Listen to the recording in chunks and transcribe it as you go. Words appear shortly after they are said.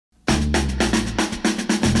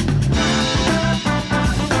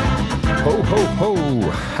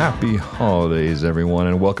Happy holidays, everyone,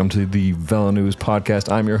 and welcome to the Velo News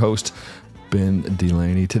podcast. I'm your host, Ben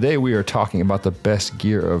Delaney. Today we are talking about the best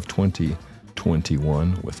gear of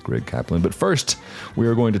 2021 with Greg Kaplan. But first, we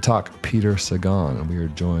are going to talk Peter Sagan, and we are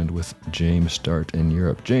joined with James Start in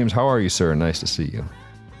Europe. James, how are you, sir? Nice to see you.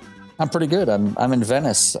 I'm pretty good. I'm in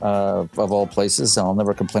Venice, of all places. I'll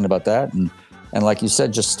never complain about that. And like you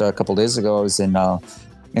said, just a couple of days ago, I was in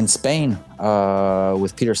Spain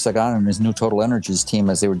with Peter Sagan and his new Total Energies team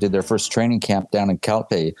as they did their first training camp down in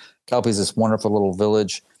Calpe. Calpe is this wonderful little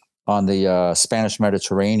village on the Spanish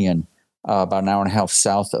Mediterranean, about an hour and a half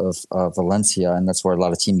south of Valencia, and that's where a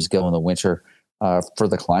lot of teams go in the winter for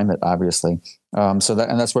the climate, obviously.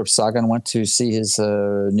 That's where Sagan went to see his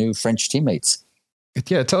new French teammates.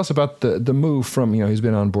 Yeah, tell us about the move from, he's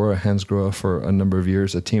been on Bora Hansgrohe for a number of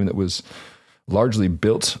years, a team that was largely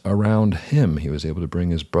built around him. He was able to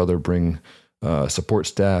bring his brother, bring support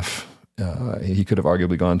staff. He could have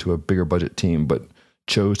arguably gone to a bigger budget team, but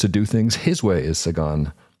chose to do things his way, as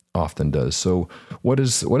Sagan often does. So what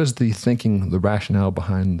is the thinking, the rationale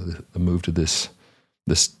behind the move to this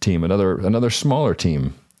team, another smaller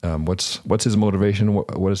team? What's his motivation?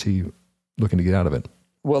 What is he looking to get out of it?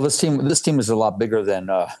 Well, this team is a lot bigger than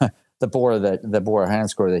the Bora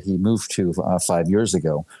Hansgrohe that he moved to 5 years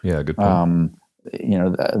ago. Yeah, good point.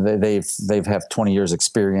 They've have 20 years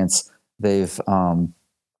experience. They've had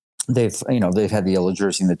the yellow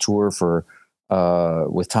jersey in the Tour for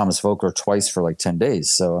with Thomas Voeckler twice for like 10 days.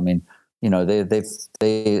 So I mean,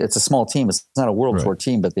 it's a small team. It's not a world tour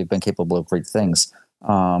team, but they've been capable of great things.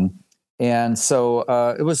 It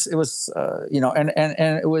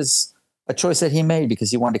was a choice that he made because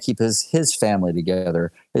he wanted to keep his family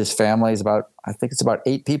together. His family is about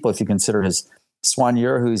 8 people if you consider his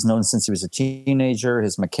soigneur, who he's known since he was a teenager,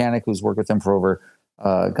 his mechanic who's worked with him for over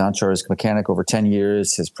Gonchar, his mechanic, over 10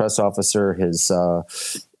 years, his press officer, his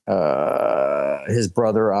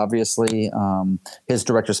brother, obviously, his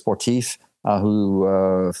director sportif,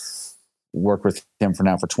 who worked with him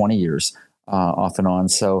for 20 years, off and on.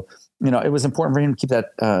 So, it was important for him to keep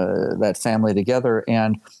that family together.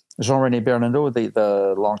 And Jean-René Bernadotte,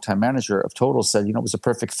 the longtime manager of Total, said, it was a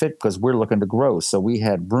perfect fit because we're looking to grow. So we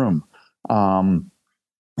had room. Some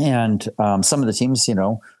of the teams,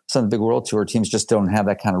 some of the big world tour teams just don't have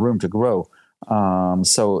that kind of room to grow.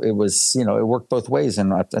 So it was, it worked both ways.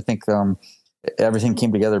 And I think everything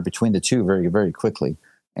came together between the two very, very quickly.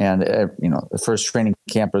 And, the first training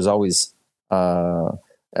camp was always,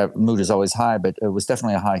 mood is always high, but it was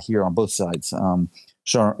definitely a high here on both sides.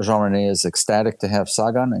 Jean-René is ecstatic to have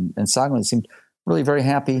Sagan, and Sagan seemed really very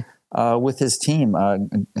happy with his team.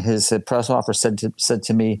 His press officer said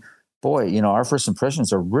to me, boy, our first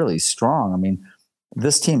impressions are really strong. I mean,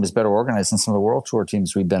 this team is better organized than some of the World Tour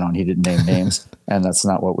teams we've been on. He didn't name names, and that's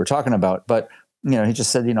not what we're talking about. But, he just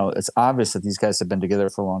said, it's obvious that these guys have been together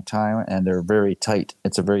for a long time, and they're very tight.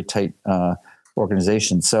 It's a very tight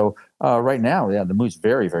organization. So right now, the mood's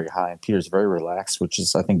very, very high, and Peter's very relaxed, which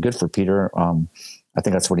is, I think, good for Peter. I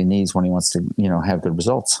think that's what he needs when he wants to, have good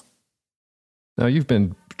results. Now, you've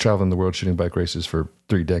been traveling the world shooting bike races for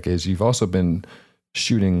 3 decades. You've also been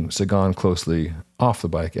shooting Sagan closely off the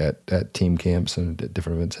bike at team camps and at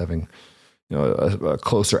different events, having a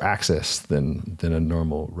closer access than a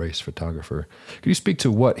normal race photographer. Could you speak to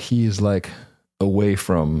what he is like away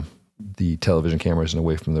from the television cameras and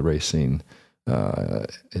away from the race scene?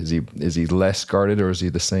 Is he less guarded, or is he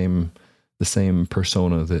the same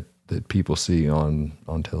persona that people see on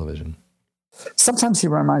television? Sometimes he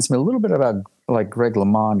reminds me a little bit about like Greg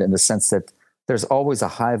LeMond, in the sense that there's always a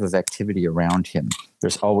hive of activity around him.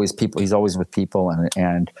 There's always people. He's always with people,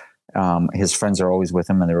 and his friends are always with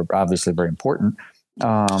him, and they're obviously very important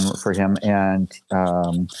for him. And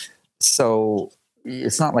so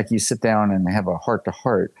it's not like you sit down and have a heart to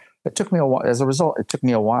heart. It took me a while. As a result, it took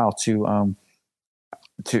me a while to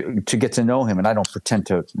get to know him. And I don't pretend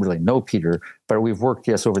to really know Peter, but we've worked,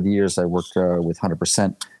 over the years. I worked with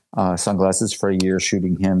 100% sunglasses for a year,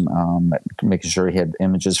 shooting him, making sure he had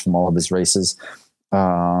images from all of his races.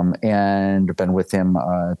 And been with him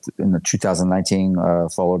in the 2019,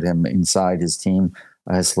 followed him inside his team,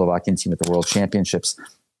 his Slovakian team at the World Championships.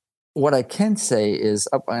 What I can say is,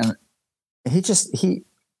 he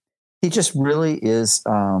just really is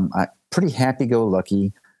a pretty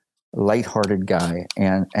happy-go-lucky, lighthearted guy,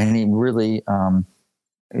 and he really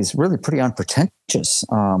is really pretty unpretentious.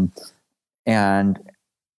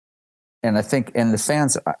 And I think, and the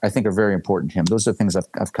fans, I think, are very important to him. Those are things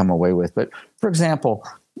I've come away with. But for example,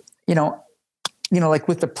 like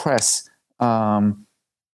with the press,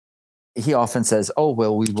 he often says, "Oh,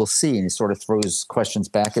 well, we will see," and he sort of throws questions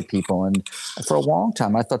back at people. And for a long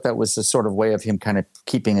time, I thought that was a sort of way of him kind of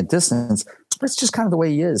keeping a distance. But it's just kind of the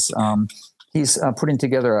way he is. He's putting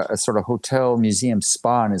together a sort of hotel museum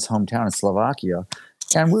spa in his hometown in Slovakia.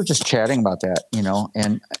 And we were just chatting about that,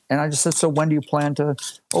 and I just said, "So when do you plan to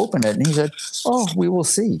open it?" And he said, "Oh, we will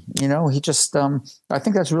see." He just, I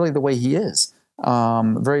think that's really the way he is.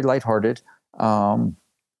 Very lighthearted, and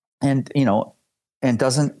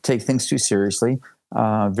doesn't take things too seriously.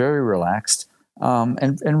 Very relaxed,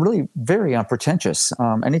 and really very unpretentious.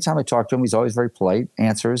 Anytime I talk to him, he's always very polite,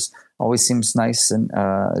 answers, always seems nice and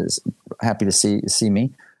is happy to see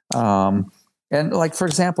me. And like, for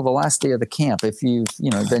example, the last day of the camp, if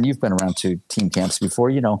then you've been around to team camps before,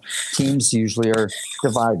 teams usually are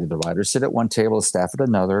divided. The riders sit at one table, the staff at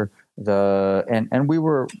another. I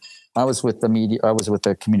was with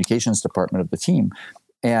the communications department of the team.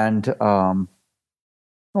 And the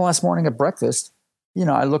last morning at breakfast,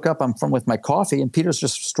 I look up, I'm with my coffee, and Peter's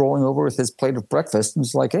just strolling over with his plate of breakfast and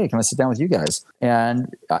he's like, "Hey, can I sit down with you guys?"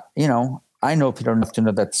 And, I know Peter enough to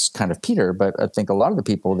know that's kind of Peter, but I think a lot of the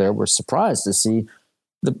people there were surprised to see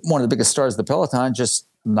one of the biggest stars of the Peloton just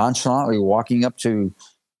nonchalantly walking up to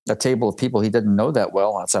a table of people he didn't know that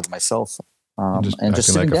well outside of myself, and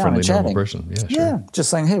just sitting down and chatting. Person. Yeah, sure. Yeah, just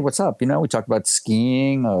saying, "Hey, what's up?" We talked about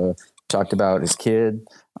skiing, talked about his kid,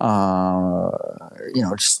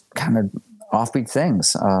 just kind of offbeat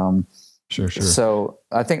things. Sure. So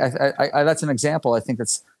I think I that's an example. I think that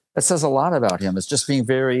says a lot about him. It's just being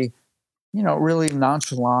very, really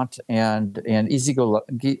nonchalant and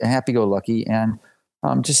happy-go-lucky, and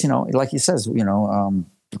just like he says,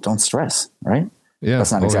 don't stress, right? Yeah,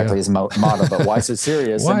 that's not exactly his motto, but why so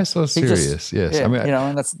serious? Why so serious? Yes, yeah,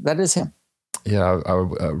 and that is him. Yeah, I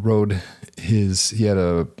rode he had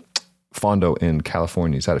a Fondo in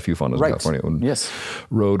California. He's had a few Fondos in California. Yes.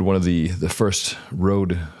 Rode one of the first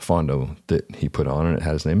road Fondo that he put on, and it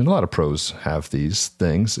had his name. And a lot of pros have these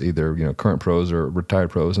things, either current pros or retired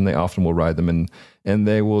pros, and they often will ride them, and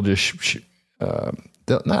they will just I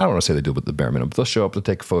don't want to say they do with the bare minimum, but they'll show up, they'll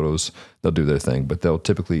take photos, they'll do their thing, but they'll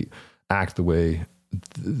typically act the way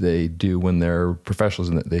they do when they're professionals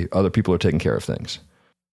and that other people are taking care of things.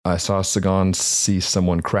 I saw Sagan see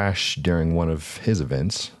someone crash during one of his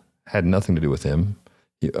events. Had nothing to do with him,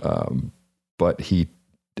 but he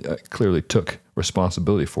clearly took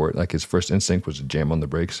responsibility for it. Like, his first instinct was to jam on the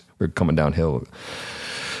brakes. We were coming downhill.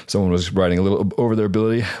 Someone was riding a little over their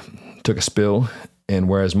ability, took a spill, and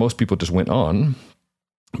whereas most people just went on,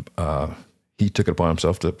 he took it upon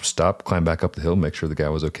himself to stop, climb back up the hill, make sure the guy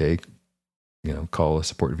was okay, call a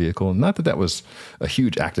support vehicle. Not that was a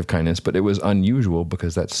huge act of kindness, but it was unusual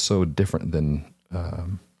because that's so different than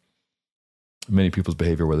many people's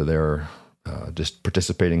behavior, whether they're just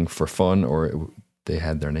participating for fun or they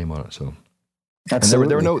had their name on it. So, and there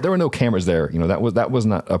were no cameras there. That was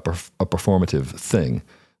not a performative thing.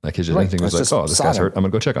 Like, his instinct was like, "Oh, this guy's hurt. I'm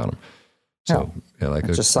gonna go check on him." So, like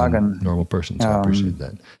a normal person. So I appreciate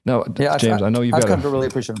that. Now, James, I know you've got come to really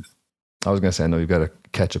appreciate him. I was gonna say, I know you've got to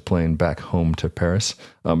catch a plane back home to Paris.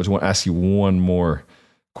 I just want to ask you one more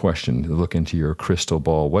question to look into your crystal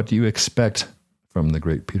ball. What do you expect from the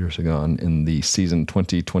great Peter Sagan in the season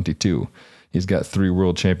 2022? He's got 3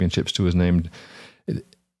 world championships to his name.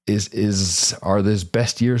 Are his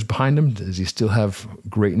best years behind him? Does he still have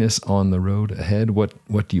greatness on the road ahead? What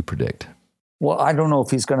do you predict? Well, I don't know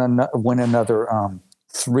if he's going to win another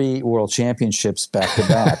 3 world championships back to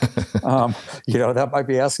back. That might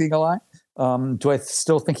be asking a lot. Do I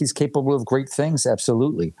still think he's capable of great things?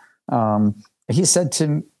 Absolutely. He said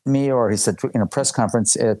to me, or he said in a press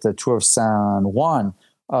conference at the Tour of San Juan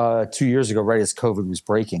 2 years ago, right as COVID was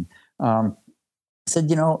breaking, said,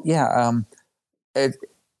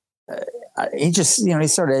 he just, he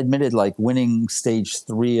sort of admitted, like, winning stage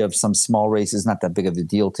 3 of some small race is not that big of a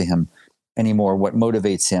deal to him anymore. What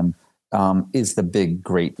motivates him is the big,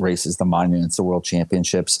 great races, the monuments, the world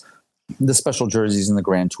championships, the special jerseys and the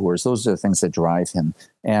grand tours. Those are the things that drive him.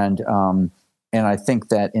 And I think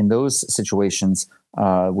that in those situations,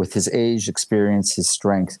 with his age, experience, his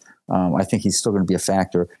strength, I think he's still going to be a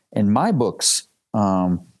factor. In my books,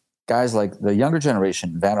 guys like the younger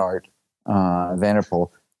generation, Van Aert, Van der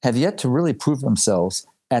Poel, have yet to really prove themselves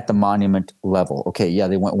at the monument level. Okay, yeah,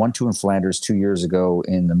 they went 1-2 in Flanders 2 years ago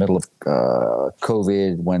in the middle of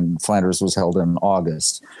COVID when Flanders was held in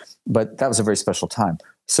August. But that was a very special time.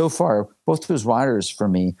 So far, both those riders, for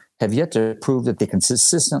me, have yet to prove that they can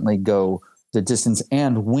consistently go the distance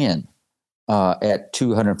and win at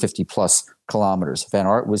 250 plus kilometers. Van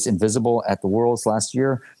Aert was invisible at the Worlds last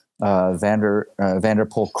year. Van der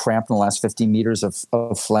Poel cramped in the last 50 meters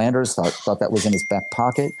of Flanders. Thought that was in his back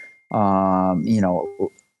pocket.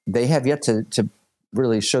 They have yet to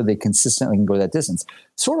really show they consistently can go that distance.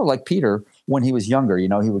 Sort of like Peter when he was younger. He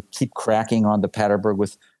would keep cracking on the Paterberg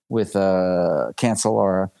with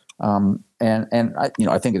Cancellara. And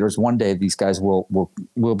I think there's one day these guys will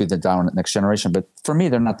be the dominant next generation. But for me,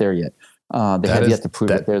 they're not there yet. They have yet to prove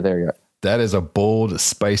that they're there yet. That is a bold,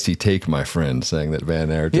 spicy take, my friend, saying that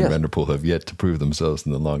Van Aert and Van der Poel have yet to prove themselves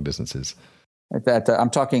in the long distances. I'm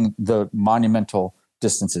talking the monumental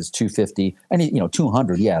distances, 250, and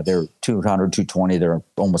 200. Yeah, they're 200, 220. They're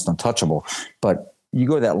almost untouchable. But you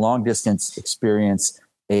go to that long distance experience,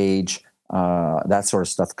 age, that sort of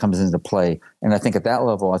stuff comes into play. And I think at that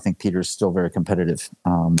level, I think Peter's still very competitive.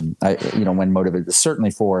 When motivated,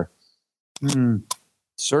 certainly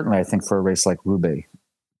I think for a race like Roubaix.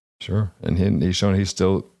 Sure. And he's shown he's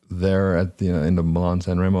still there at the end of Milan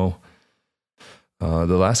San Remo, the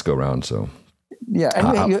last go round. So yeah,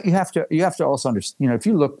 and you have to also understand. If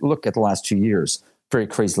you look at the last 2 years, very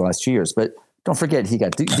crazy the last 2 years. But don't forget, he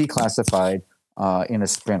got declassified in a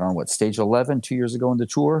sprint on stage 11 2 years ago in the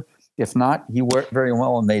Tour. If not, he worked very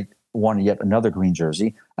well, and they won yet another green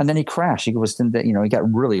jersey. And then he crashed. He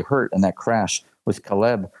got really hurt in that crash with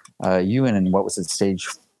Caleb Ewan in stage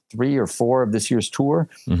 3 or 4 of this year's Tour.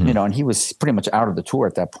 Mm-hmm. And he was pretty much out of the Tour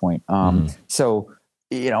at that point. So,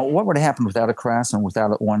 what would have happened without a crash and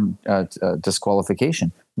without one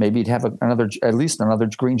disqualification? Maybe he'd have at least another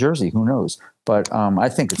green jersey. Who knows? But I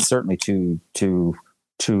think it's certainly too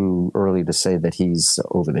early to say that he's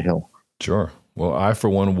over the hill. Sure. Well, I, for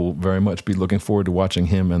one, will very much be looking forward to watching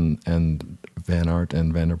him and Van Aert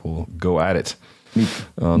and Van der Poel go at it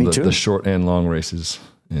on the short and long races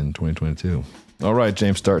in 2022. All right,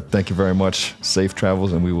 James Stark, thank you very much. Safe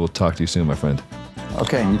travels, and we will talk to you soon, my friend.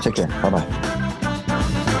 Okay, you take care. Bye-bye.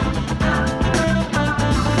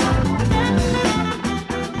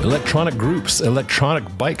 Electronic groups,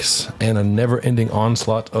 electronic bikes, and a never-ending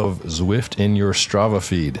onslaught of Zwift in your Strava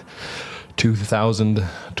feed.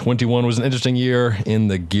 2021 was an interesting year in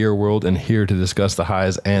the gear world, and here to discuss the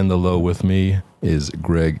highs and the low with me is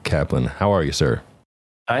Greg Kaplan. How are you, sir?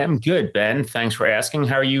 I am good, Ben. Thanks for asking.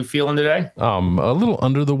 How are you feeling today? A little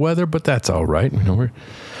under the weather, but that's all right.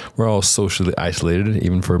 We're all socially isolated,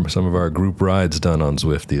 even for some of our group rides done on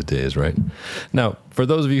Zwift these days, right? Now, for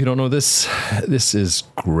those of you who don't know this is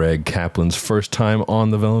Greg Kaplan's first time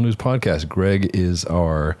on the Velo News podcast. Greg is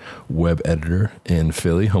our web editor in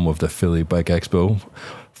Philly, home of the Philly Bike Expo,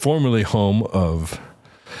 formerly home of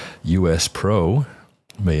US Pro.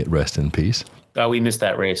 May it rest in peace. Oh, we missed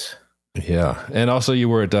that race. Yeah, and also you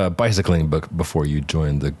were at bicycling before you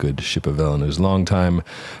joined the good ship of Velo News. Longtime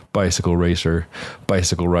bicycle racer,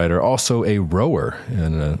 bicycle rider, also a rower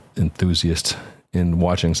and an enthusiast in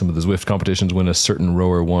watching some of the Zwift competitions when a certain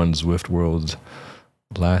rower won Zwift Worlds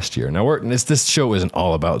last year. Now, this show isn't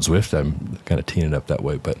all about Zwift. I'm kind of teeing it up that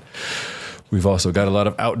way, but we've also got a lot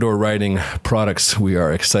of outdoor riding products we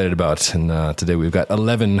are excited about, and today we've got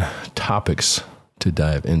 11 topics to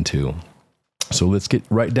dive into. So let's get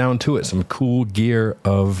right down to it. Some cool gear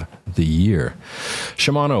of the year.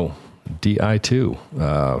 Shimano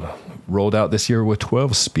Di2 rolled out this year with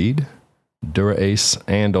 12 speed, Dura-Ace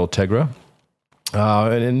and Ultegra.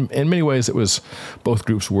 And in many ways, both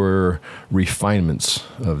groups were refinements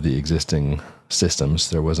of the existing systems.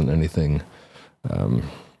 There wasn't anything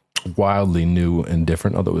wildly new and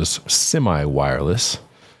different, although it was semi-wireless.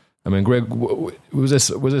 I mean, Greg, was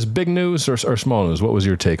this big news or small news? What was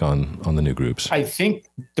your take on the new groups? I think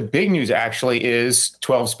the big news actually is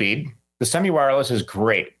 12 speed. The semi-wireless is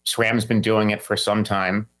great. SRAM's been doing it for some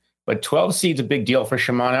time, but 12 speed's a big deal for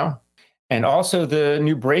Shimano, and also the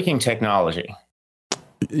new braking technology.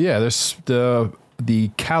 Yeah, there's the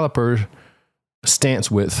caliper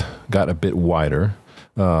stance width got a bit wider.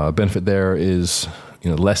 Benefit there is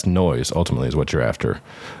less noise. Ultimately, is what you're after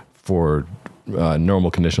for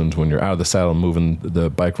normal conditions when you're out of the saddle moving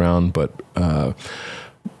the bike around, but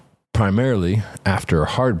primarily after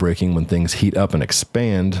hard braking, when things heat up and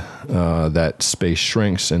expand, that space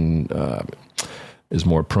shrinks and is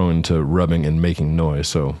more prone to rubbing and making noise.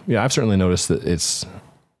 So yeah, I've certainly noticed that it's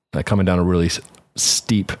coming down a really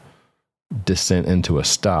steep descent into a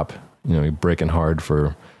stop. You're braking hard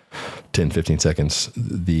for 10, 15 seconds.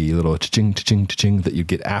 The little cha-ching, cha-ching, cha-ching that you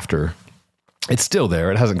get after, it's still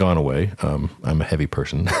there. It hasn't gone away. I'm a heavy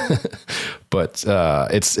person, but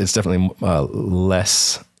it's definitely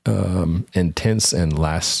less intense and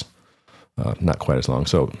lasts not quite as long.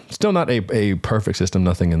 So still not a perfect system.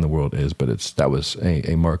 Nothing in the world is, but that was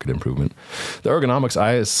a marked improvement. The ergonomics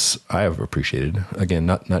I have appreciated. Again,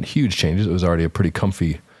 not huge changes. It was already a pretty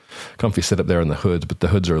comfy comfy setup there in the hoods, but the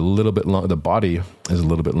hoods are a little bit long. The body is a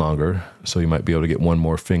little bit longer, so you might be able to get one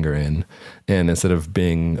more finger in. And instead of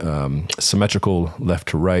being symmetrical left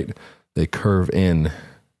to right, they curve in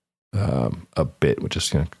a bit, which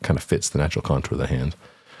just kind of fits the natural contour of the hand.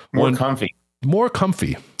 More comfy, more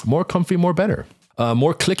better,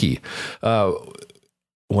 more clicky.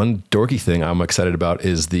 One dorky thing I'm excited about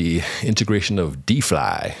is the integration of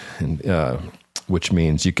D-Fly, which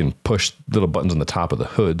means you can push little buttons on the top of the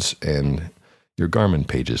hoods and your Garmin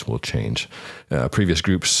pages will change. Previous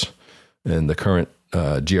groups and the current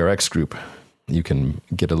GRX group, you can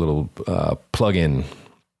get a little plug-in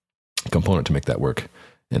component to make that work.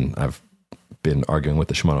 And I've been arguing with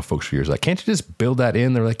the Shimano folks for years. Like, can't you just build that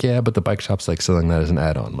in? They're like, yeah, but the bike shop's like selling that as an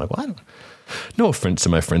add-on. I'm like, well, no offense to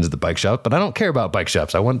my friends at the bike shop, but I don't care about bike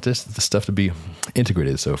shops. I want the stuff to be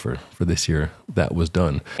integrated. So for this year, that was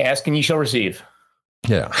done. Ask and you shall receive.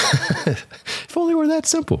 Yeah. If only were that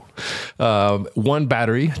simple. One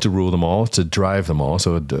battery to rule them all, to drive them all.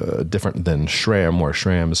 So different than SRAM, where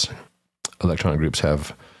SRAM's electronic groups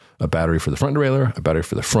have a battery for the front derailleur, a battery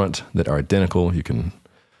for the front that are identical. You can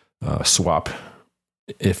swap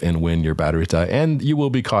if and when your batteries die, and you will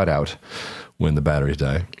be caught out when the batteries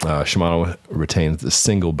die. Shimano retains the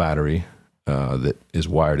single battery that is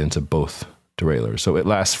wired into both derailleurs, so it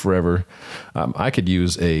lasts forever. I could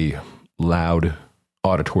use a loud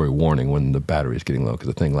auditory warning when the battery is getting low, because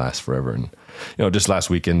the thing lasts forever. And just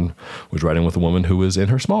last weekend was riding with a woman who was in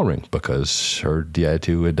her small ring because her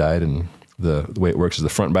Di2 had died, and the way it works is the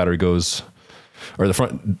front battery goes, or the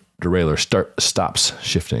front derailleur stops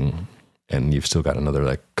shifting, and you've still got another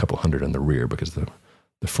like couple hundred in the rear because the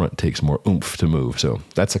front takes more oomph to move. So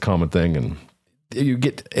that's a common thing. And you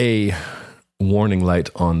get a warning light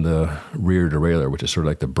on the rear derailleur, which is sort of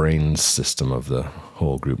like the brain system of the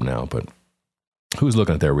whole group now. But who's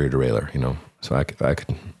looking at their rear derailleur, So I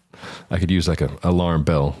could use like an alarm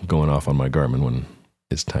bell going off on my Garmin when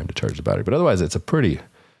it's time to charge the battery. But otherwise, it's a pretty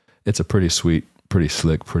sweet, pretty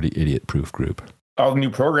slick, pretty idiot-proof group. All the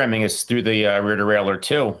new programming is through the rear derailleur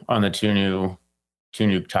too, on the two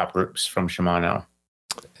new top groups from Shimano.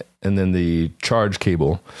 And then the charge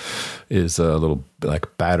cable is a little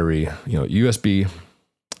like battery, USB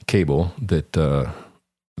cable that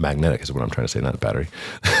magnetic is what I'm trying to say, not battery.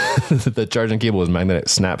 The charging cable is magnetic,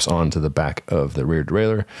 snaps onto the back of the rear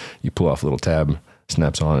derailleur. You pull off a little tab,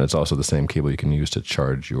 snaps on. It's also the same cable you can use to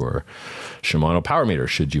charge your Shimano power meter,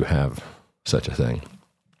 should you have such a thing.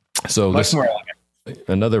 So Much more elegant.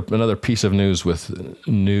 Another piece of news with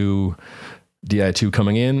new Di2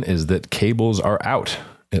 coming in is that cables are out,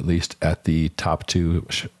 at least at the top two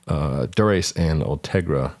Dura-Ace and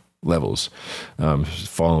Ultegra levels,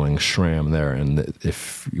 following SRAM there. And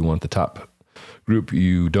if you want the top group,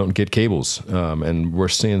 you don't get cables. And we're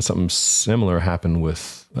seeing something similar happen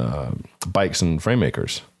with bikes and frame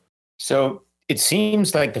makers. So it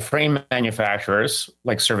seems like the frame manufacturers,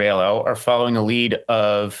 like Cervelo, are following the lead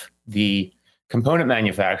of the component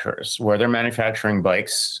manufacturers, where they're manufacturing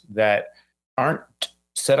bikes that aren't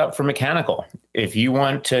set up for mechanical. If you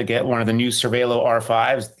want to get one of the new Cervelo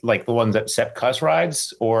R5s, like the ones that Sepp Kuss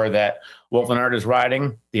rides, or that Wout van Aert is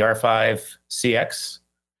riding, the R5 CX,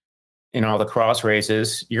 in all the cross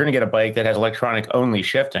races, you're going to get a bike that has electronic only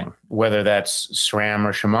shifting, whether that's SRAM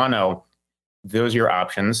or Shimano. Those are your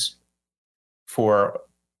options for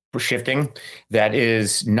shifting that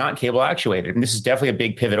is not cable actuated. And this is definitely a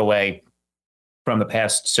big pivot away from the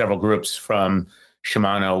past several groups from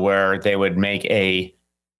Shimano, where they would make a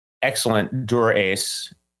excellent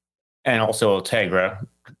Dura-Ace and also Ultegra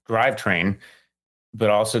drivetrain, but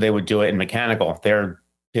also they would do it in mechanical. They're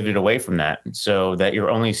pivoted away from that, so that you're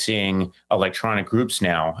only seeing electronic groups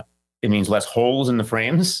now. It means less holes in the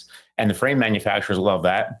frames, and the frame manufacturers love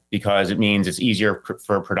that because it means it's easier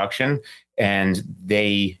for production, and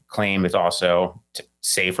they claim it's also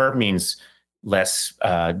safer, means less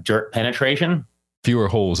dirt penetration. Fewer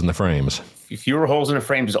holes in the frames. Fewer holes in the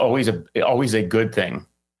frames is always a good thing,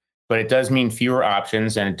 but it does mean fewer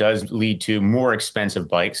options, and it does lead to more expensive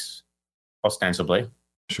bikes, ostensibly.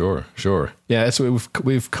 Sure. Yeah, so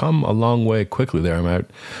we've come a long way quickly there.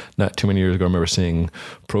 Not too many years ago, I remember seeing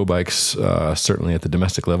pro bikes, certainly at the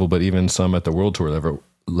domestic level, but even some at the World Tour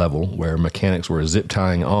level, where mechanics were zip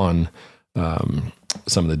tying on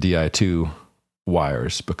some of the Di2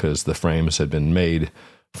 wires because the frames had been made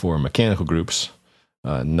for mechanical groups,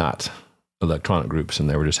 not electronic groups, and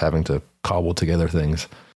they were just having to cobble together things.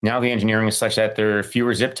 Now the engineering is such that there are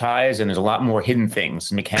fewer zip ties and there's a lot more hidden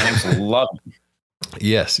things. Mechanics love it.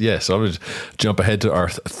 Yes. So I'm going to jump ahead to our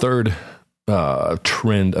third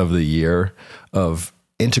trend of the year of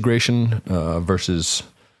integration versus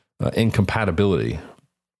incompatibility.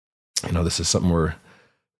 this is something where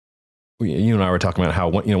you and I were talking about how,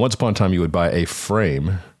 once upon a time you would buy a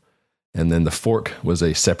frame and then the fork was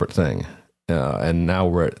a separate thing. And now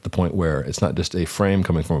we're at the point where it's not just a frame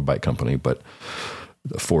coming from a bike company, but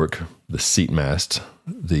the fork, the seat mast,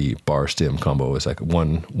 the bar stem combo is like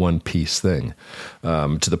one piece thing,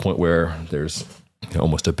 to the point where there's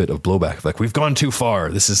almost a bit of blowback. Like, we've gone too far.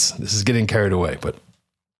 This is getting carried away. But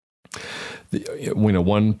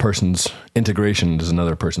one person's integration is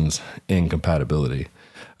another person's incompatibility.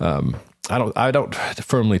 I don't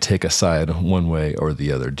firmly take a side one way or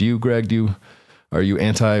the other. Do you, Greg? Are you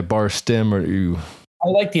anti bar stem, or are you? I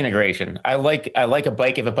like the integration. I like a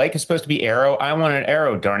bike. If a bike is supposed to be aero, I want an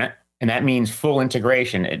aero, darn it. And that means full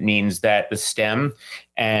integration. It means that the stem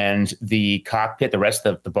and the cockpit, the rest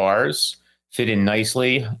of the bars, fit in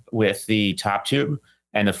nicely with the top tube,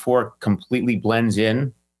 and the fork completely blends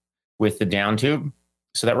in with the down tube.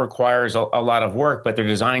 So that requires a lot of work, but they're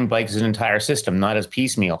designing bikes as an entire system, not as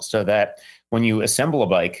piecemeal, so that when you assemble a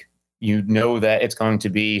bike, you know that it's going to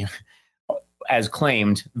be, as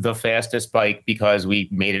claimed, the fastest bike because we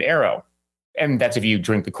made it aero. And that's if you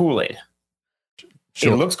drink the Kool-Aid.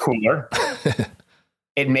 Sure. It looks cooler.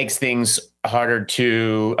 It makes things harder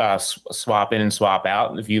to swap in and swap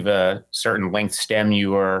out. If you have a certain length stem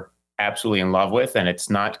you are absolutely in love with and it's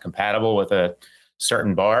not compatible with a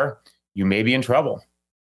certain bar, you may be in trouble.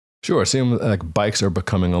 Sure. It seems like bikes are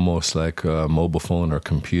becoming almost like mobile phone or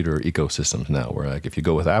computer ecosystems now, where like if you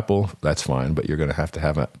go with Apple, that's fine, but you're going to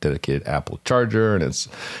have a dedicated Apple charger, and it's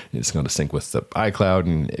going to sync with the iCloud,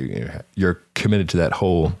 and you're committed to that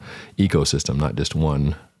whole ecosystem, not just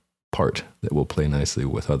one part that will play nicely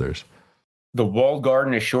with others. The walled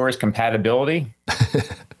garden assures compatibility,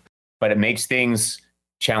 but it makes things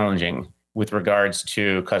challenging with regards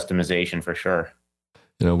to customization for sure.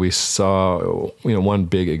 We saw, one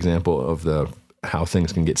big example of how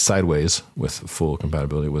things can get sideways with full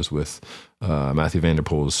compatibility was with Mathieu van der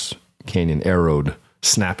Poel's Canyon Aeroad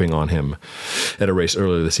snapping on him at a race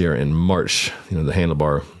earlier this year in March. The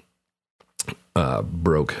handlebar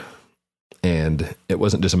broke, and it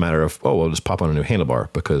wasn't just a matter of, we'll just pop on a new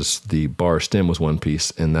handlebar, because the bar stem was one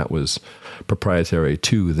piece, and that was proprietary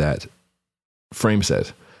to that frame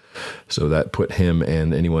set. So that put him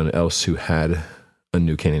and anyone else who had a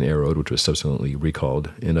new Canyon Aeroad, which was subsequently recalled,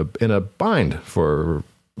 in a bind for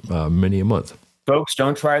many a month. Folks,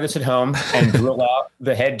 don't try this at home and drill out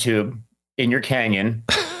the head tube in your Canyon,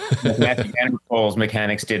 like Mathieu van der Poel's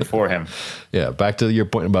mechanics did for him. Yeah, back to your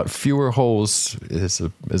point about fewer holes is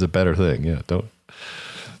a better thing. Yeah, don't.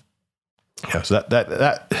 Yeah, so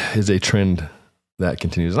that is a trend that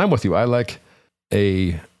continues, and I'm with you. I like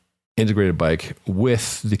a integrated bike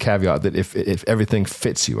with the caveat that if everything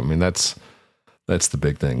fits you. I mean, that's the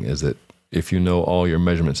big thing, is that if you know all your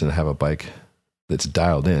measurements and have a bike that's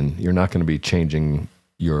dialed in, you're not going to be changing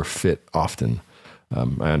your fit often.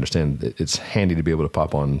 I understand that it's handy to be able to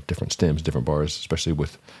pop on different stems, different bars, especially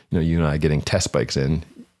with you and I getting test bikes in.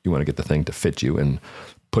 You want to get the thing to fit you, and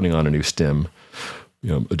putting on a new stem,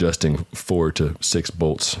 adjusting 4 to 6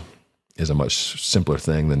 bolts is a much simpler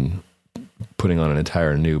thing than putting on an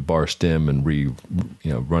entire new bar stem and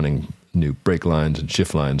running new brake lines and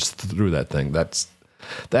shift lines through that thing.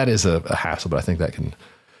 That is a hassle, but I think that can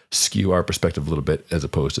skew our perspective a little bit, as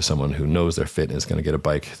opposed to someone who knows their fit and is going to get a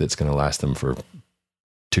bike that's going to last them for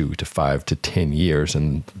 2 to 5 to 10 years,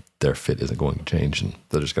 and their fit isn't going to change, and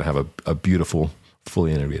they're just going to have a beautiful,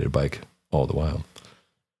 fully integrated bike all the while.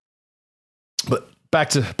 But back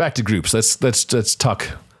to groups. Let's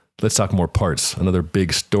talk more parts. Another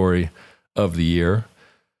big story of the year: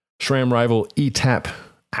 SRAM rival eTap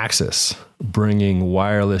Axis bringing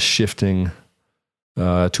wireless shifting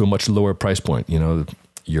to a much lower price point.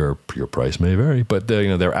 Your price may vary, but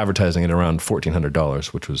they're advertising it around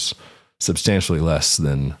 $1,400, which was substantially less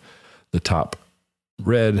than the top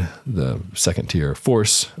Red, the second tier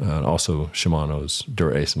Force, and also Shimano's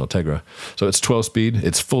Dura-Ace and Ultegra. So it's 12 speed.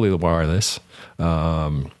 It's fully wireless.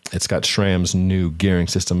 It's got SRAM's new gearing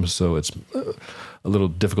system, so it's a little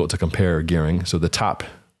difficult to compare gearing. So the top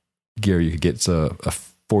gear you could get is a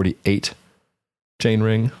 48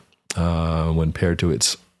 chainring, when paired to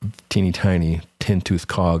its teeny tiny 10-tooth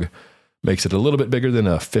cog, makes it a little bit bigger than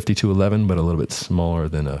a 5211, but a little bit smaller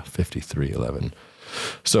than a 5311.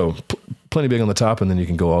 So plenty big on the top, and then you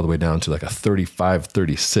can go all the way down to like a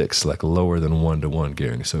 3536, like lower than 1-to-1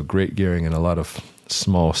 gearing. So great gearing and a lot of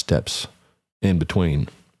small steps in between.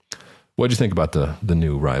 What do you think about the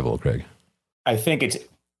new rival, Greg? I think it's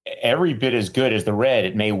every bit as good as the Red.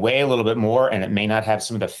 It may weigh a little bit more, and it may not have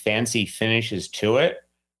some of the fancy finishes to it,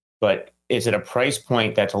 but it's at a price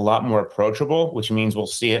point that's a lot more approachable, which means we'll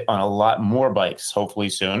see it on a lot more bikes, hopefully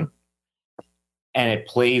soon. and it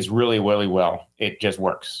plays really, really well. It just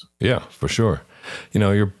works. Yeah, for sure.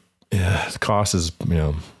 The cost is,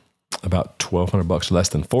 about $1,200 less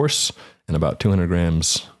than Force and about 200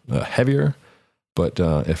 grams heavier. But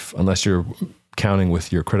unless you're counting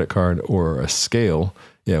with your credit card or a scale,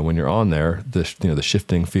 when you're on there, the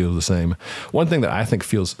shifting feels the same. One thing that I think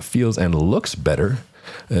feels and looks better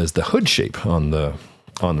is the hood shape on the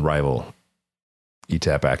rival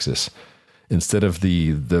ETAP Axis. Instead of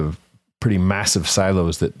the pretty massive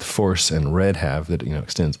silos that Force and Red have that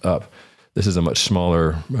extends up, this is a much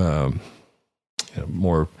smaller,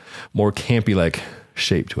 more campy like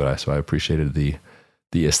shape to it. So I appreciated the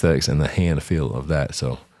aesthetics and the hand feel of that.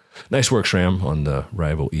 So nice work, SRAM, on the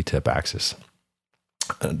rival ETAP Axis.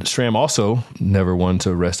 SRAM also never one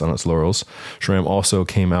to rest on its laurels. SRAM also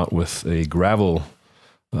came out with a gravel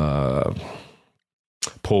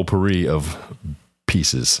potpourri of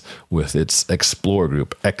pieces with its Explore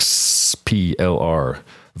group, XPLR.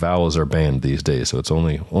 Vowels are banned these days, so it's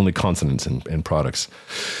only consonants in products.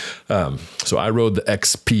 So I rode the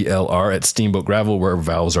XPLR at Steamboat Gravel, where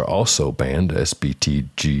vowels are also banned,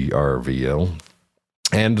 SBTGRVL.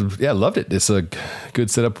 And loved it. It's a good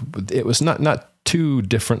setup. It was not too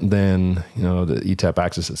different than the ETAP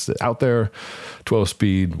Axis. It's out there,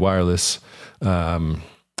 12-speed wireless,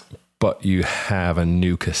 but you have a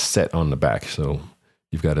new cassette on the back. So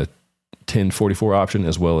you've got a 1044 option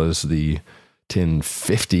as well as the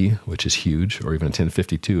 1050, which is huge, or even a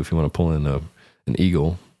 1052 if you want to pull in an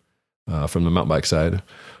Eagle from the mountain bike side.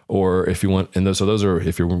 Or if you want, and those are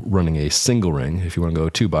if you're running a single ring. If you want to go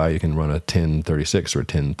 2x, you can run a 1036 or a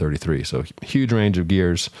 1033. So huge range of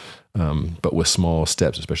gears, but with small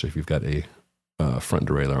steps, especially if you've got a front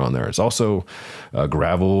derailleur on there. It's also a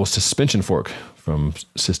gravel suspension fork from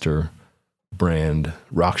sister brand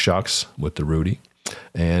RockShox with the Rudy,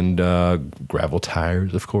 and gravel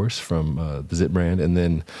tires, of course, from the Zip brand. And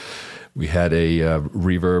then we had a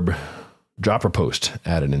Reverb dropper post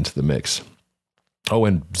added into the mix. Oh,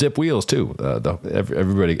 and Zip wheels too.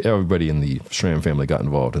 Everybody in the SRAM family got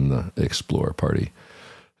involved in the Explorer party.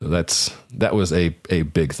 So that was a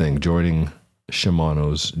big thing, joining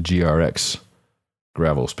Shimano's GRX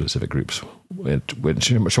gravel specific groups. When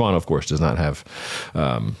Shimano, of course, does not have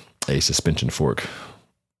a suspension fork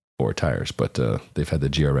or tires, but they've had the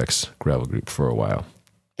GRX gravel group for a while.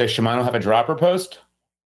 Does Shimano have a dropper post?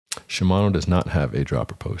 Shimano does not have a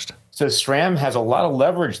dropper post. So SRAM has a lot of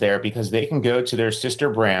leverage there because they can go to their sister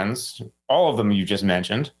brands, all of them you just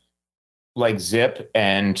mentioned, like Zip,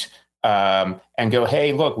 and go,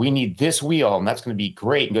 hey, look, we need this wheel, and that's going to be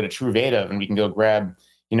great. And go to Truvative, and we can go grab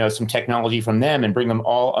some technology from them and bring them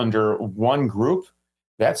all under one group.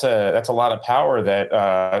 That's a lot of power that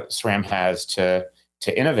SRAM has to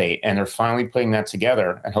innovate, and they're finally putting that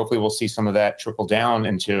together. And hopefully we'll see some of that trickle down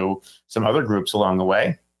into some other groups along the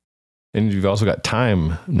way. And you've also got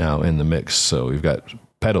Time now in the mix, so you've got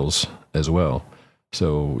pedals as well.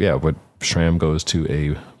 So yeah, when SRAM goes to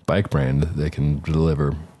a bike brand, they can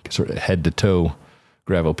deliver sort of head to toe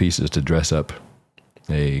gravel pieces to dress up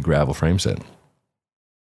a gravel frame set.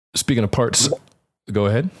 Speaking of parts, go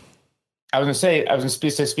ahead. I was going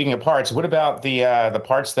to say, speaking of parts, what about the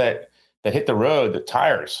parts that hit the road, the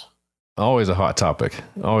tires? Always a hot topic.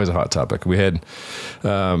 We had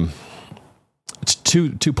it's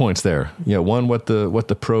two points there. One what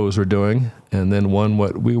the pros were doing, and then one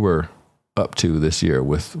what we were up to this year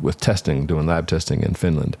with testing, doing lab testing in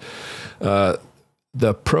Finland.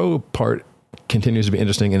 The pro part continues to be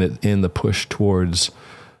interesting in the push towards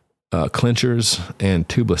clinchers and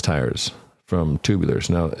tubeless tires from Tubulars.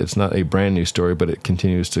 Now, it's not a brand new story, but it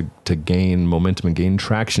continues to gain momentum and gain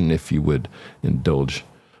traction, if you would indulge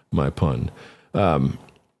my pun.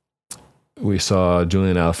 We saw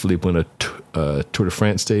Julian Alaphilippe win a Tour de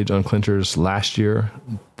France stage on clinchers last year.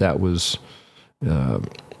 That was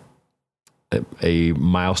a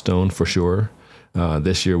milestone for sure.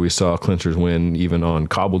 This year we saw clinchers win even on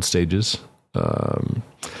cobbled stages. And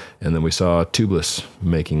then we saw tubeless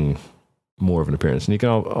making more of an appearance. And you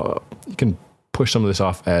can push some of this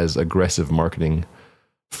off as aggressive marketing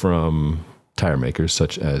from tire makers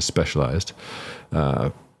such as Specialized.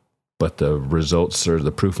 But the results are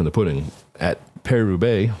the proof in the pudding. At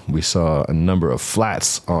Paris-Roubaix, we saw a number of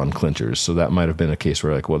flats on clinchers. So that might have been a case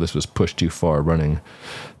where this was pushed too far, running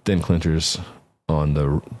thin clinchers on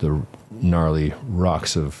the gnarly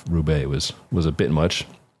rocks of Roubaix was a bit much.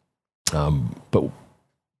 But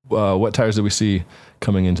what tires did we see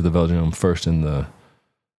coming into the Velodrome first in the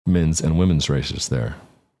men's and women's races there?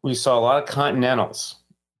 We saw a lot of Continentals.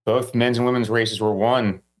 Both men's and women's races were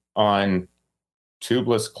won on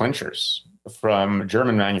tubeless clinchers from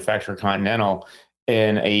German manufacturer Continental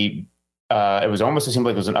in a it was almost, it seemed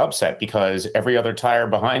like it was an upset because every other tire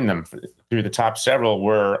behind them through the top several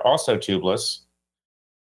were also tubeless.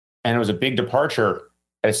 And it was a big departure,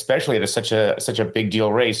 especially at such a big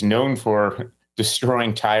deal race known for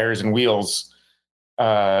destroying tires and wheels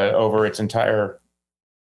over its entire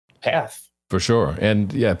path. For sure.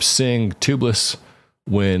 And yeah, seeing tubeless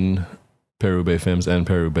win Paris-Roubaix Femmes and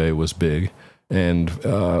Paris-Roubaix was big. And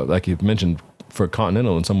like you mentioned, for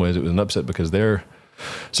Continental, in some ways it was an upset because they're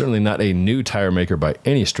certainly not a new tire maker by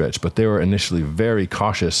any stretch, but they were initially very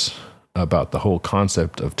cautious about the whole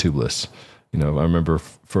concept of tubeless. You know, I remember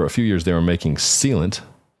for a few years they were making sealant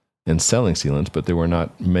and selling sealant, but they were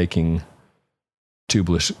not making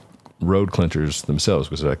tubeless road clinchers themselves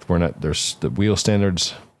because like there's the wheel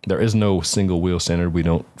standards. There is no single wheel standard. We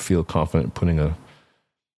don't feel confident putting a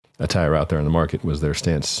tire out there in the market was their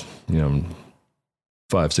stance,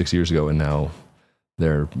 5-6 years ago. And now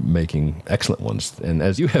they're making excellent ones. And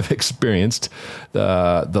as you have experienced,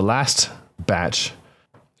 the last batch,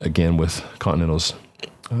 again, with Continental's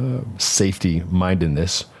safety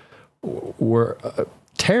mindedness, were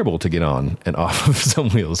terrible to get on and off of some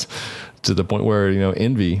wheels to the point where,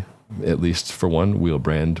 Envy, at least for one wheel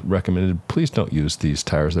brand, recommended, please don't use these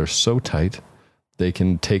tires. They're so tight. They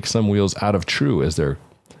can take some wheels out of true as they're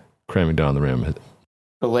cramming down the rim.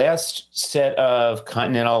 The last set of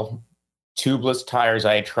Continental tubeless tires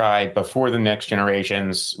I tried before the next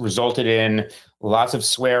generations resulted in lots of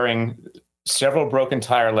swearing, several broken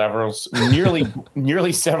tire levers,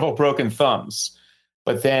 nearly several broken thumbs.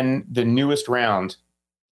 But then the newest round,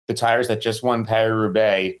 the tires that just won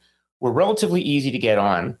Paris-Roubaix, were relatively easy to get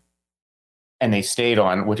on. And they stayed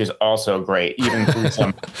on, which is also great, even through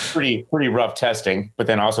some pretty rough testing, but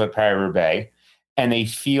then also at Paris-Roubaix. And they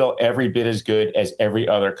feel every bit as good as every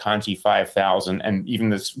other Conti 5000 and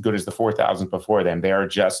even as good as the 4000 before them. They are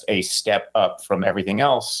just a step up from everything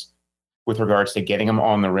else with regards to getting them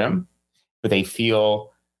on the rim, but they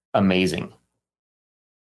feel amazing.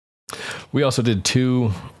 We also did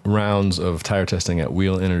 2 rounds of tire testing at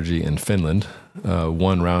Wheel Energy in Finland.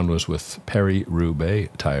 One round was with Paris-Roubaix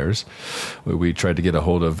tires. We tried to get a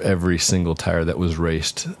hold of every single tire that was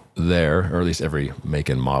raced there, or at least every make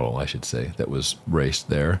and model, I should say, that was raced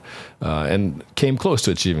there, and came close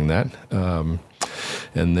to achieving that.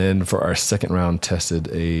 And then for our second round, tested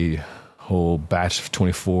a whole batch of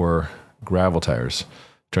 24 gravel tires,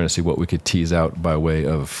 trying to see what we could tease out by way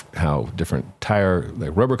of how different tire,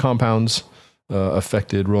 like rubber compounds,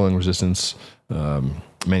 affected rolling resistance,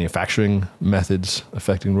 manufacturing methods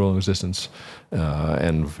affecting rolling resistance,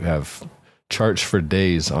 and have charts for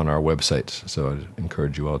days on our website. So I'd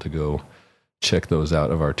encourage you all to go check those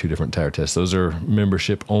out of our 2 different tire tests. Those are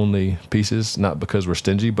membership only pieces, not because we're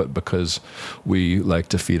stingy, but because we like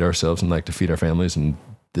to feed ourselves and like to feed our families, and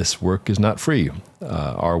this work is not free,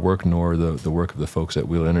 our work nor the work of the folks at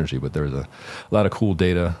Wheel Energy. But there's a lot of cool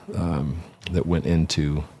data that went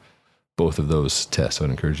into both of those tests. So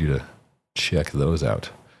I'd encourage you to check those out.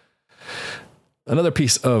 Another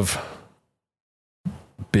piece of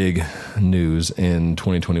big news in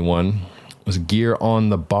 2021 was gear on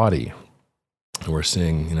the body. We're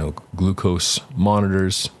seeing, glucose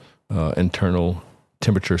monitors, internal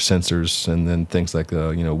temperature sensors, and then things like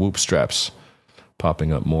Whoop straps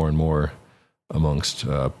popping up more and more amongst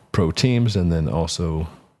pro teams and then also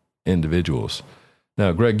individuals.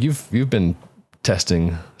 Now, Greg, you've been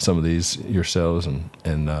testing some of these yourselves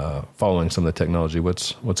and following some of the technology.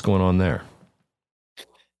 What's going on there?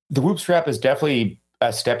 The Whoop strap is definitely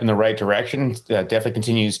a step in the right direction. Definitely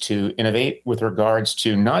continues to innovate with regards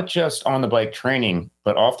to not just on the bike training,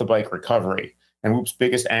 but off the bike recovery. And Whoop's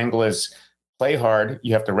biggest angle is play hard,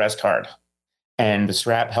 you have to rest hard. And the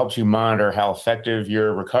strap helps you monitor how effective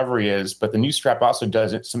your recovery is. But the new strap also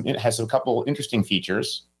does it. It has a couple interesting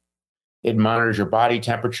features. It monitors your body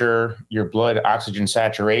temperature, your blood oxygen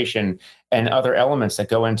saturation, and other elements that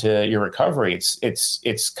go into your recovery.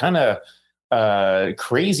 It's kind of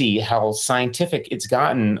crazy how scientific it's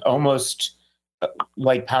gotten, almost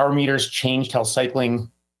like power meters changed how cycling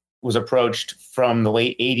was approached from the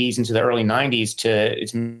late 80s into the early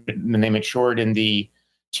 90s when they matured in the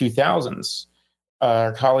 2000s.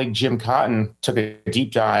 Our colleague Jim Cotton took a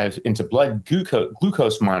deep dive into blood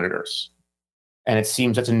glucose monitors. And it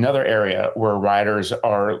seems that's another area where riders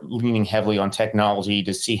are leaning heavily on technology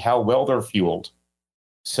to see how well they're fueled,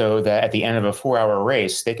 so that at the end of a 4-hour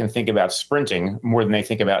race, they can think about sprinting more than they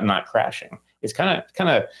think about not crashing. It's kind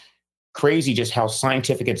of crazy just how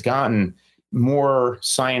scientific it's gotten, more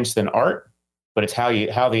science than art, but it's how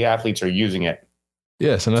the athletes are using it.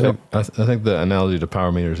 Yes, and I think the analogy to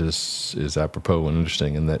power meters is apropos and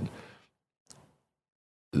interesting in that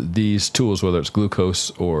these tools, whether it's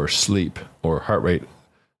glucose or sleep or heart rate,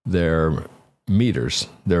 they're meters.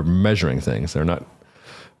 They're measuring things. They're not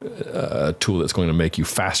a tool that's going to make you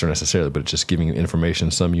faster necessarily, but it's just giving you information.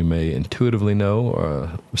 Some you may intuitively know, or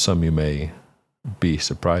some you may be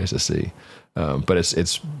surprised to see. But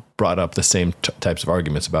it's brought up the same types of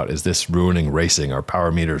arguments about, is this ruining racing? Are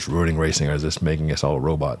power meters ruining racing? Or is this making us all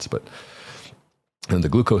robots? But and the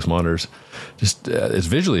glucose monitors, just it's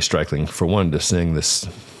visually striking, for one, to seeing this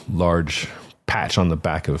large patch on the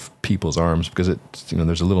back of people's arms, because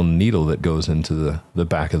there's a little needle that goes into the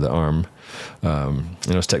back of the arm.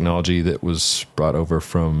 It's technology that was brought over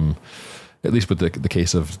from, at least with the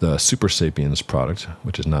case of the Super Sapiens product,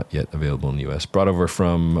 which is not yet available in the US, brought over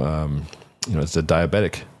from, it's a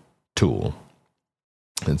diabetic tool,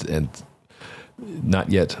 and not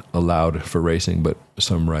yet allowed for racing, but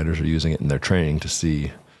some riders are using it in their training to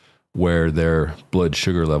see where their blood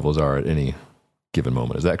sugar levels are at any given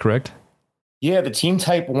moment. Is that correct? Yeah, the Team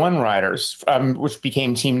Type 1 riders, which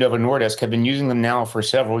became Team Novo Nordisk, have been using them now for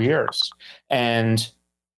several years. And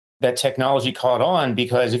that technology caught on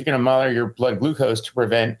because if you're going to monitor your blood glucose to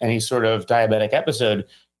prevent any sort of diabetic episode,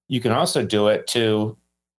 you can also do it to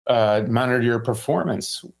monitor your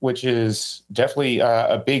performance, which is definitely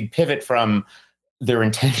a big pivot from their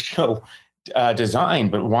intentional design.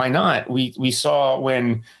 But why not? We saw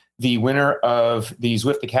when the winner of the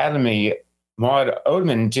Zwift Academy, Maud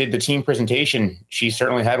Odeman, did the team presentation, she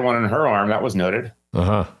certainly had one in her arm. That was noted.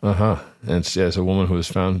 And as a woman who has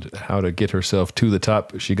found how to get herself to the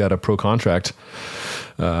top, she got a pro contract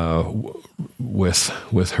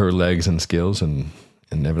with her legs and skills, and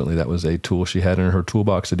evidently that was a tool she had in her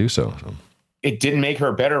toolbox to do so. It didn't make her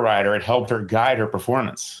a better rider. It helped her guide her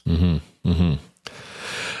performance.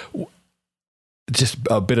 Just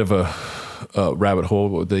a bit of a rabbit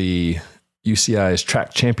hole. The UCI's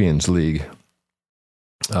Track Champions League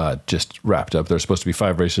just wrapped up. There's supposed to be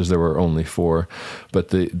 5 races. There were only 4, but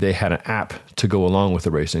they had an app to go along with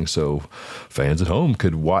the racing, so fans at home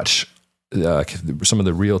could watch some of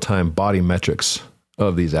the real-time body metrics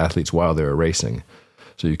of these athletes while they were racing.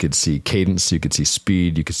 So you could see cadence, you could see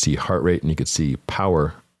speed, you could see heart rate, and you could see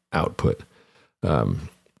power output.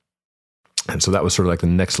 And so that was sort of like the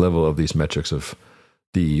next level of these metrics. Of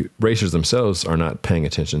the racers themselves are not paying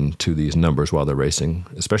attention to these numbers while they're racing,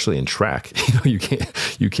 especially in track. You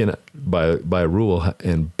can't by rule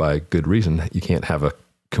and by good reason, you can't have a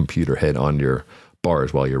computer head on your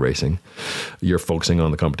bars while you're racing. You're focusing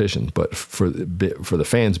on the competition. But for the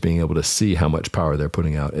fans being able to see how much power they're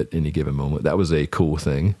putting out at any given moment, that was a cool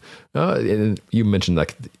thing. And you mentioned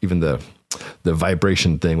like even the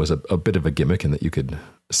vibration thing was a bit of a gimmick, in that you could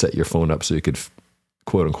set your phone up so you could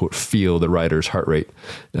quote unquote feel the rider's heart rate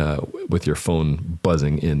with your phone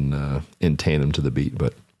buzzing in tandem to the beat.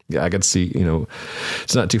 But yeah, I could see,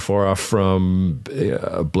 it's not too far off from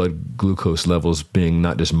blood glucose levels being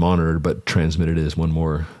not just monitored, but transmitted as one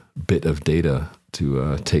more bit of data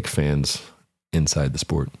to take fans inside the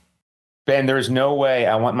sport. Ben, there's no way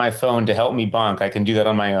I want my phone to help me bonk. I can do that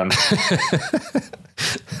on my own.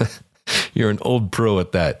 You're an old pro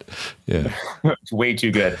at that. Yeah. It's way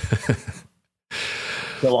too good.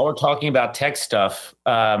 So while we're talking about tech stuff,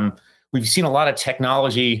 we've seen a lot of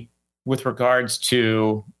technology with regards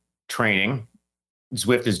to training.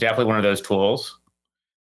 Zwift is definitely one of those tools.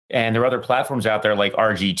 And there are other platforms out there like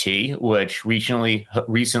RGT, which recently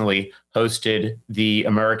hosted the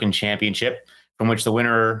American Championship, from which the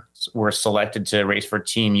winners were selected to race for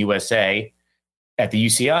Team USA at the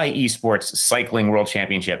UCI Esports Cycling World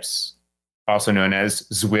Championships, also known as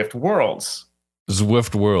Zwift Worlds.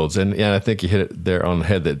 Zwift Worlds. And yeah, I think you hit it there on the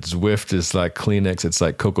head, that Zwift is like Kleenex. It's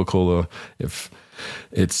like Coca-Cola. If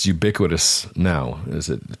it's ubiquitous now,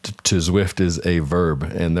 to Zwift is a verb.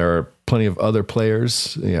 And there are plenty of other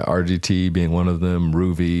players, RGT being one of them,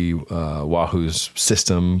 Ruvi, Wahoo's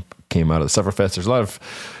system came out of the Sufferfest. There's a lot of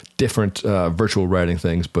different virtual riding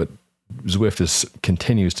things, but Zwift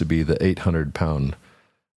continues to be the 800-pound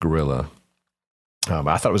gorilla.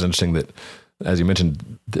 I thought it was interesting that, as you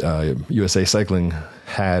mentioned, USA Cycling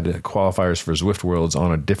had qualifiers for Zwift Worlds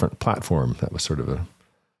on a different platform. That was sort of a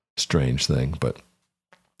strange thing. But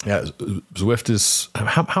yeah, Zwift is...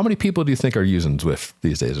 How many people do you think are using Zwift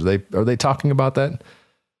these days? Are they talking about that?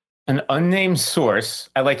 An unnamed source,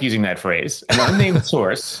 I like using that phrase, an unnamed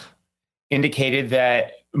source indicated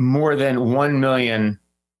that more than 1 million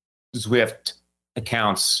Zwift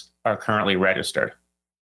accounts are currently registered.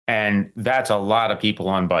 And that's a lot of people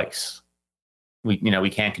on bikes. We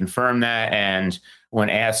can't confirm that. And when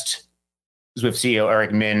asked, Zwift CEO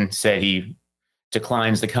Eric Min said he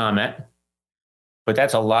declines the comment. But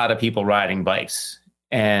that's a lot of people riding bikes.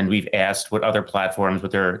 And we've asked what other platforms,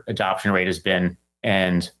 what their adoption rate has been,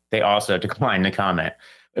 and they also declined to comment.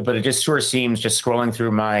 But it just sort of seems, just scrolling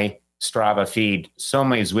through my Strava feed, so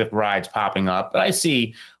many Zwift rides popping up. But I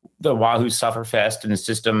see the Wahoo Sufferfest and the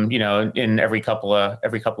system, in every couple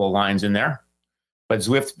of lines in there. But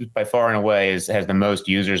Zwift, by far and away, has the most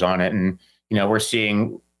users on it, and we're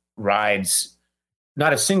seeing rides,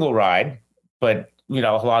 not a single ride, but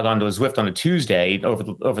log on to a Zwift on a Tuesday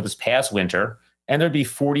over this past winter, and there'd be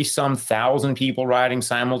 40-some thousand people riding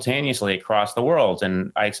simultaneously across the world.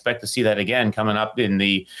 And I expect to see that again coming up in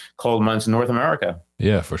the cold months in North America.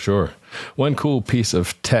 Yeah, for sure. One cool piece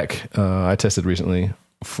of tech I tested recently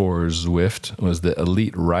for Zwift was the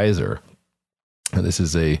Elite Riser. And this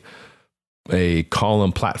is a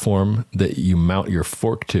column platform that you mount your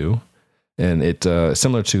fork to, and it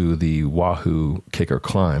similar to the Wahoo Kicker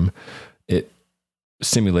Climb. It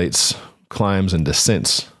simulates climbs and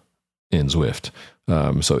descents in Zwift.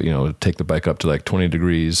 So, take the bike up to like 20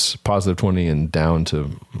 degrees, positive 20, and down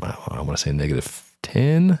to, I want to say negative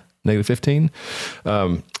 10, negative 15.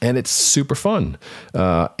 And it's super fun.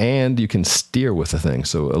 And you can steer with the thing.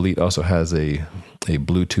 So Elite also has a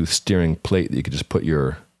Bluetooth steering plate that you can just put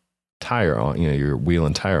your tire on, your wheel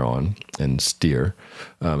and tire on, and steer.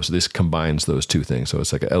 So this combines those two things. So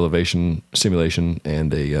it's like an elevation simulation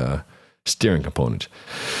and a steering component.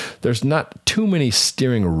 There's not too many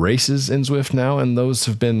steering races in Zwift now, and those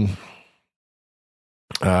have been,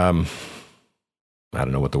 I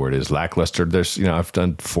don't know what the word is, lackluster. There's, I've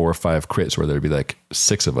done 4 or 5 crits where there'd be like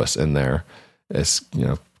 6 of us in there, as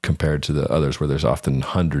compared to the others where there's often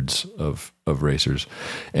hundreds of racers,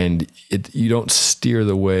 and you don't steer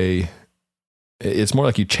the way. It's more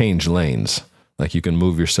like you change lanes. Like you can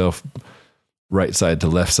move yourself right side to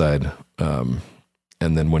left side, and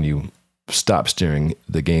then when you stop steering,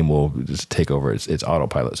 the game will just take over. It's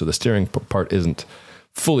autopilot. So the steering part isn't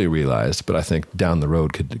fully realized, but I think down the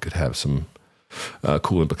road could have some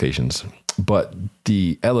cool implications. But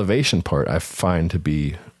the elevation part I find to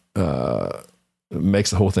be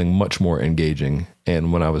makes the whole thing much more engaging.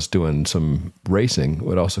 And when I was doing some racing, it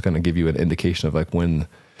would also kind of give you an indication of like when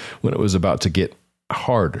it was about to get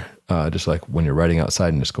hard. Just like when you're riding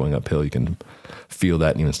outside and just going uphill, you can feel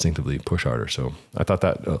that and you instinctively push harder. So I thought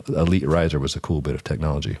that Elite Riser was a cool bit of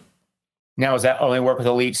technology. Now, does that only work with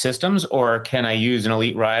Elite systems, or can I use an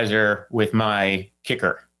Elite Riser with my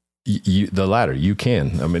kicker? The latter, you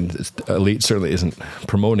can. I mean, Elite certainly isn't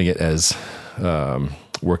promoting it as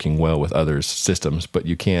working well with others' systems, but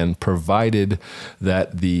you can, provided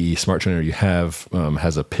that the smart trainer you have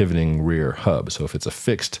has a pivoting rear hub. So if it's a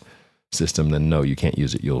fixed system, then no, you can't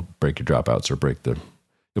use it. You'll break your dropouts or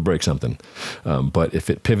you'll break something. But if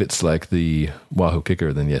it pivots like the Wahoo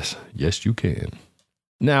Kicker, then yes, you can.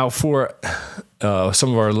 Now for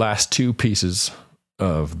some of our last 2 pieces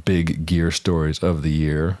of big gear stories of the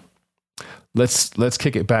year, let's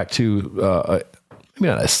kick it back to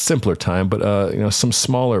maybe not a simpler time, but some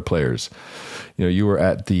smaller players. You were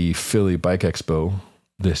at the Philly Bike Expo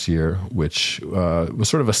this year, which was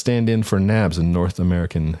sort of a stand-in for NABS, a North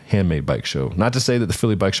American handmade bike show. Not to say that the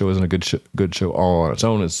Philly Bike Show isn't a good show all on its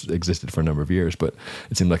own. It's existed for a number of years, but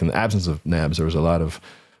it seemed like in the absence of NABS, there was a lot of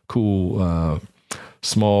cool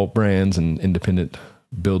small brands and independent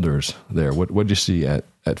builders there. What did you see at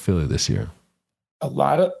Philly this year? A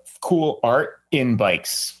lot of cool art in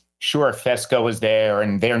bikes. Sure, Fesco was there,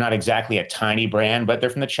 and they're not exactly a tiny brand, but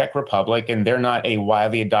they're from the Czech Republic, and they're not a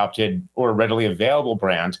widely adopted or readily available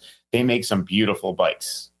brand. They make some beautiful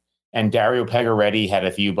bikes. And Dario Pegoretti had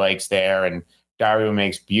a few bikes there, and Dario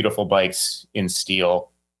makes beautiful bikes in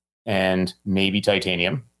steel and maybe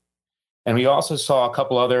titanium. And we also saw a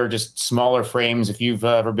couple other just smaller frames. If you've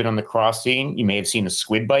ever been on the cross scene, you may have seen the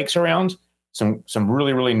Squid bikes around. Some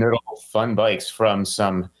really, really notable, fun bikes from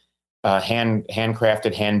some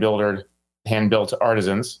handcrafted, hand-built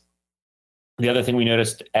artisans. The other thing we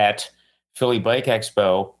noticed at Philly Bike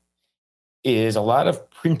Expo is a lot of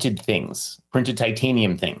printed things, printed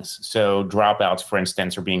titanium things. So dropouts, for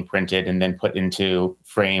instance, are being printed and then put into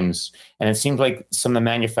frames. And it seems like some of the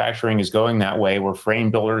manufacturing is going that way, where frame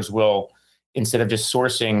builders will, instead of just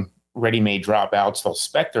sourcing ready-made dropouts, they'll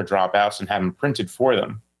spec their dropouts and have them printed for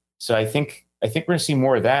them. So I think we're going to see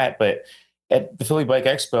more of that. But at the Philly Bike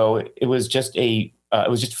Expo, it was just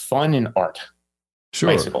fun and art. Sure.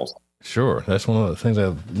 Bicycles. Sure. That's one of the things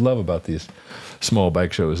I love about these small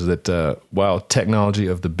bike shows, is that while technology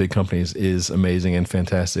of the big companies is amazing and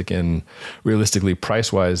fantastic, and realistically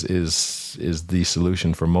price-wise is the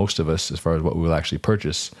solution for most of us as far as what we will actually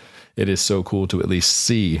purchase, it is so cool to at least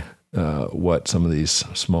see what some of these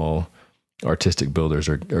small artistic builders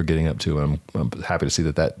are getting up to. I'm happy to see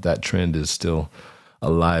that trend is still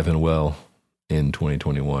alive and well in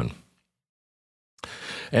 2021.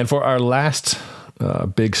 And for our last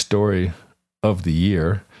big story of the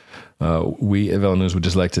year, we at Velo News would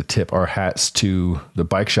just like to tip our hats to the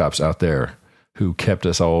bike shops out there who kept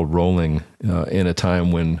us all rolling in a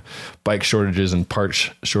time when bike shortages and parts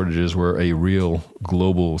shortages were a real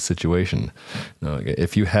global situation.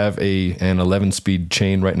 If you have an 11-speed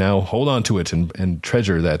chain right now, hold on to it and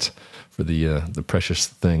treasure that for the precious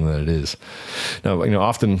thing that it is. Now,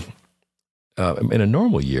 often in a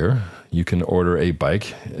normal year, you can order a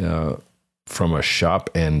bike from a shop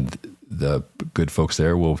and the good folks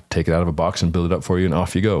there will take it out of a box and build it up for you, and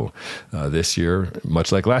off you go. This year,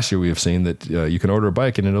 much like last year, we have seen that you can order a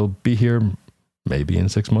bike and it'll be here maybe in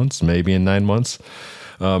 6 months, maybe in 9 months,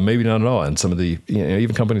 maybe not at all. And some of the,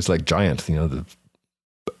 even companies like Giant,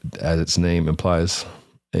 as its name implies,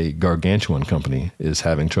 a gargantuan company is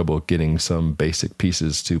having trouble getting some basic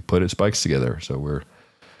pieces to put its bikes together. So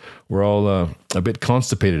we're all a bit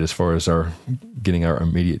constipated as far as getting our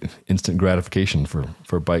immediate instant gratification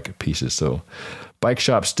for bike pieces. So bike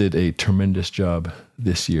shops did a tremendous job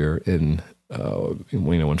this year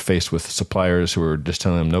when faced with suppliers who were just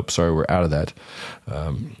telling them, nope, sorry, we're out of that,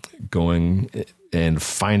 going and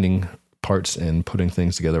finding parts and putting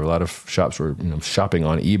things together. A lot of shops were shopping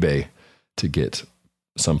on eBay to get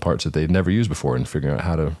some parts that they'd never used before and figuring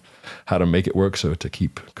out how to make it work so to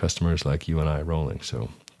keep customers like you and I rolling. So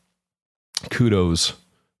kudos,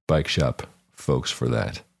 bike shop folks, for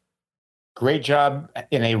that. Great job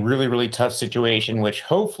in a really, really tough situation, which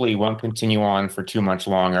hopefully won't continue on for too much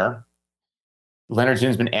longer. Leonard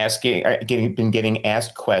Zoom's been getting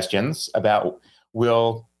asked questions about,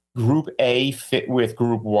 will Group A fit with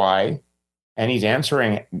Group Y? And he's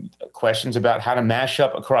answering questions about how to mash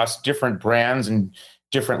up across different brands and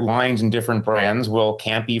different lines and different brands. Will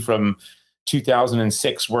Campy from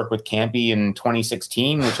 2006 work with Campy in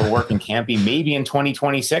 2016, which will work in Campy maybe in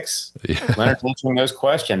 2026? Yeah. Leonard's answering those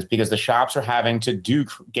questions because the shops are having to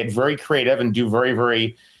get very creative and do very,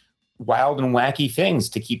 very wild and wacky things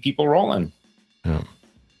to keep people rolling. Yeah.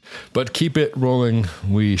 But keep it rolling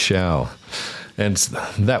we shall. And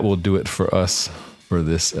that will do it for us for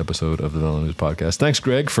this episode of the Velo News Podcast. Thanks,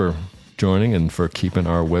 Greg, for joining and for keeping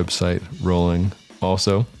our website rolling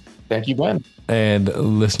also. Thank you, Ben. And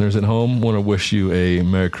listeners at home, want to wish you a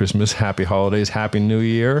Merry Christmas, Happy Holidays, Happy New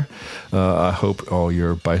Year. I hope all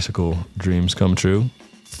your bicycle dreams come true.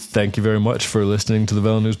 Thank you very much for listening to the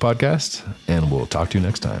Velo News Podcast, and we'll talk to you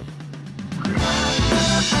next time.